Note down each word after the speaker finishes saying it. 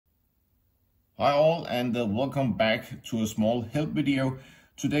Hi all, and welcome back to a small help video.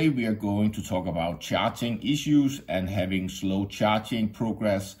 Today we are going to talk about charging issues and having slow charging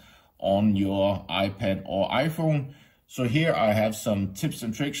progress on your iPad or iPhone. So here I have some tips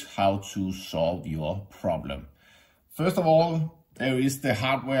and tricks how to solve your problem. First of all, there is the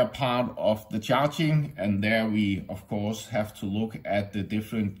hardware part of the charging, and there we of course have to look at the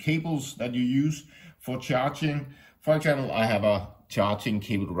different cables that you use for charging. For example, I have a charging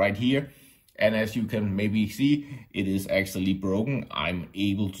cable right here. And as you can maybe see, it is actually broken. I'm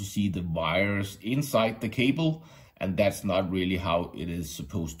able to see the wires inside the cable, and that's not really how it is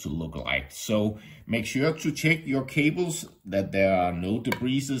supposed to look like. So make sure to check your cables that there are no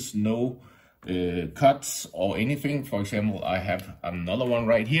debris, no cuts or anything. For example, I have another one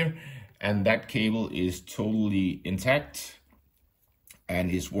right here, and that cable is totally intact and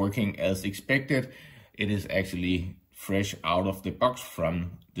is working as expected. It is actually fresh out of the box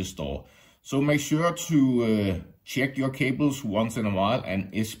from the store. So make sure to check your cables once in a while,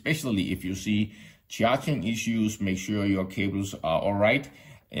 and especially if you see charging issues, make sure your cables are all right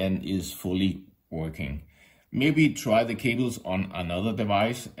and is fully working. Maybe try the cables on another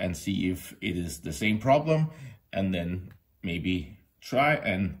device and see if it is the same problem, and then maybe try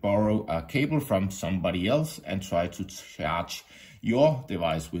and borrow a cable from somebody else and try to charge your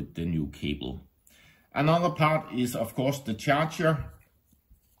device with the new cable. Another part is of course the charger.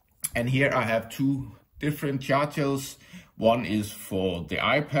 And here I have two different chargers. One is for the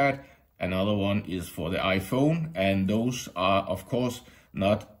iPad, another one is for the iPhone. And those are of course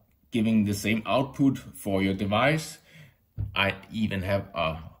not giving the same output for your device. I even have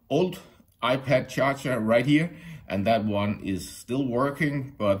an old iPad charger right here, and that one is still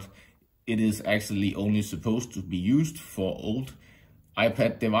working, but it is actually only supposed to be used for old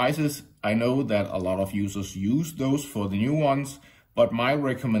iPad devices. I know that a lot of users use those for the new ones, but my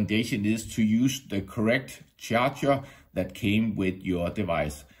recommendation is to use the correct charger that came with your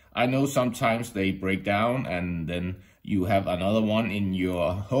device. I know sometimes they break down and then you have another one in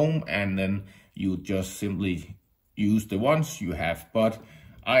your home and then you just simply use the ones you have. But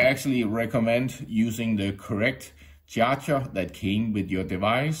I actually recommend using the correct charger that came with your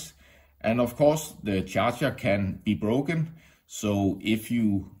device. And of course, the charger can be broken. So if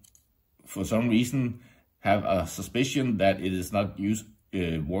you, for some reason, have a suspicion that it is not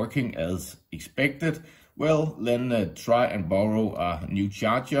working as expected, well, then try and borrow a new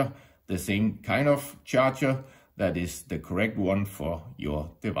charger, the same kind of charger that is the correct one for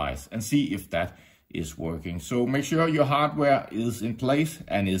your device, and see if that is working. So make sure your hardware is in place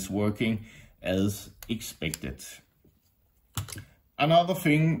and is working as expected. Another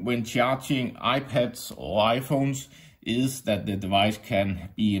thing when charging iPads or iPhones is that the device can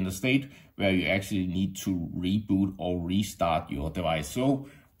be in a state where you actually need to reboot or restart your device. So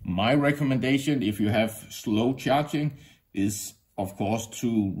my recommendation, if you have slow charging, is of course to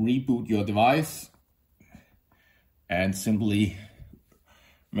reboot your device and simply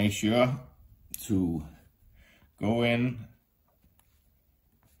make sure to go in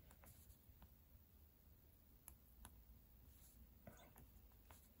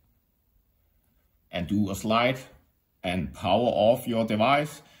and do a slide and power off your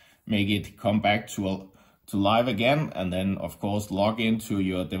device. Make it come back to live again, and then of course log into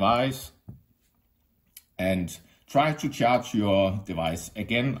your device and try to charge your device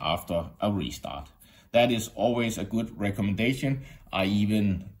again after a restart. That is always a good recommendation. I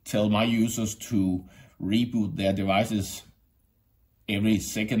even tell my users to reboot their devices every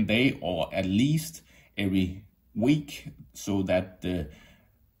second day or at least every week, so that the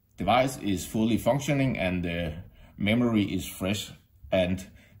device is fully functioning and the memory is fresh and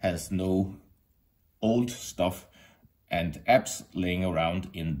has no old stuff and apps laying around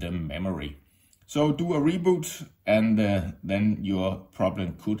in the memory. So do a reboot, and then your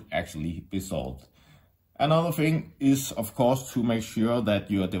problem could actually be solved. Another thing is of course to make sure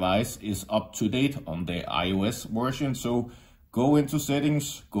that your device is up to date on the iOS version. So go into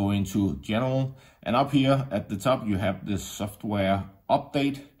settings, go into general, and up here at the top you have the software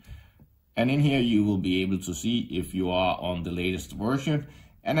update. And in here you will be able to see if you are on the latest version.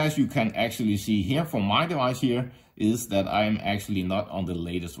 And as you can actually see here from my device here, is that I am actually not on the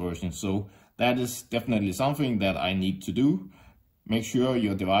latest version. So that is definitely something that I need to do. Make sure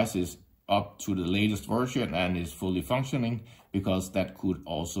your device is up to the latest version and is fully functioning, because that could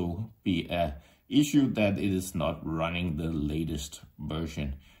also be an issue that it is not running the latest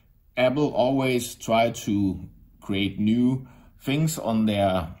version. Apple always try to create new things on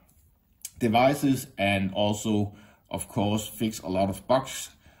their devices, and also of course fix a lot of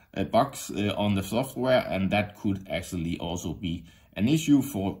bugs on the software, and that could actually also be an issue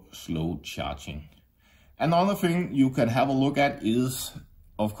for slow charging. Another thing you can have a look at is,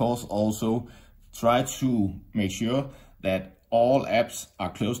 of course, also try to make sure that all apps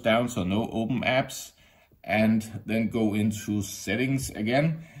are closed down, so no open apps, and then go into settings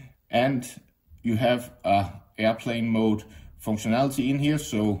again, and you have a airplane mode functionality in here.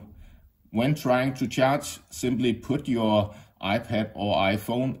 So when trying to charge, simply put your iPad or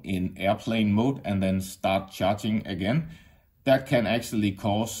iPhone in airplane mode and then start charging again. That can actually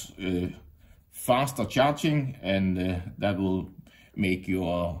cause faster charging, and that will make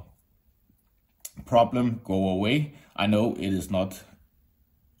your problem go away. I know it is not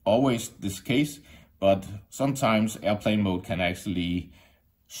always this case, but sometimes airplane mode can actually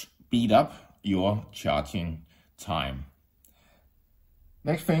speed up your charging time.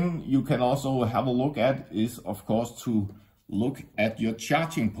 Next thing you can also have a look at is, of course, to look at your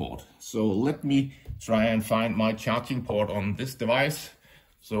charging port. So let me try and find my charging port on this device.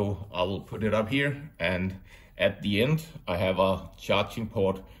 So I will put it up here, and at the end I have a charging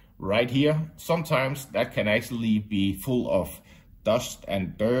port right here. Sometimes that can actually be full of dust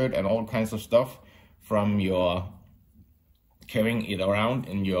and dirt and all kinds of stuff from your carrying it around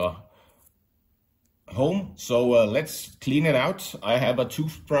in your home. So let's clean it out. I have a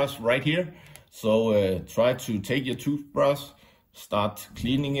toothbrush right here. So try to take your toothbrush, start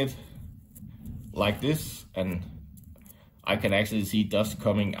cleaning it like this, and I can actually see dust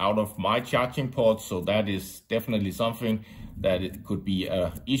coming out of my charging port. So that is definitely something that it could be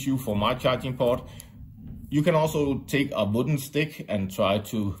an issue for my charging port. You can also take a wooden stick and try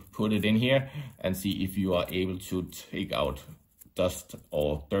to put it in here and see if you are able to take out dust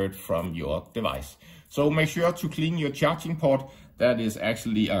or dirt from your device. So make sure to clean your charging port. That is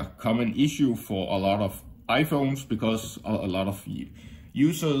actually a common issue for a lot of iPhones, because a lot of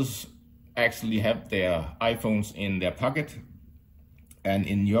users actually have their iPhones in their pocket, and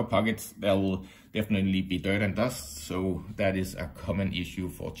in your pockets there will definitely be dirt and dust. So that is a common issue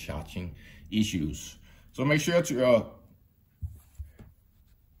for charging issues. So make sure to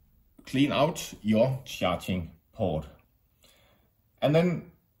clean out your charging port. And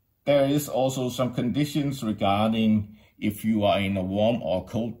then there is also some conditions regarding if you are in a warm or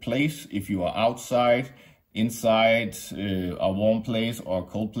cold place. If you are outside, inside a warm place or a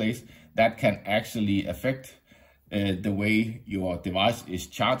cold place, that can actually affect the way your device is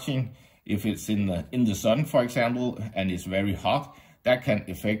charging. If it's in the sun, for example, and it's very hot, that can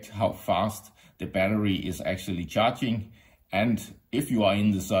affect how fast the battery is actually charging. And if you are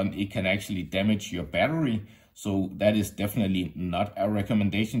in the sun, it can actually damage your battery. So that is definitely not a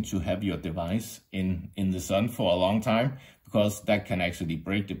recommendation to have your device in the sun for a long time, because that can actually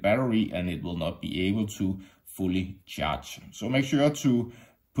break the battery and it will not be able to fully charge. So make sure to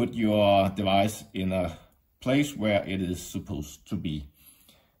put your device in a place where it is supposed to be.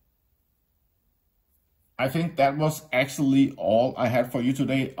 I think that was actually all I had for you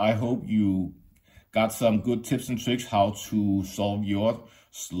today. I hope you got some good tips and tricks how to solve your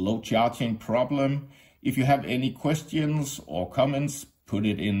slow charging problem. If you have any questions or comments, put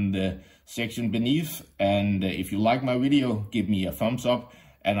it in the section beneath. And if you like my video, give me a thumbs up.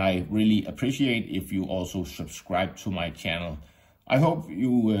 And I really appreciate if you also subscribe to my channel. I hope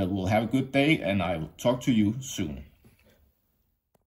you will have a good day, and I will talk to you soon.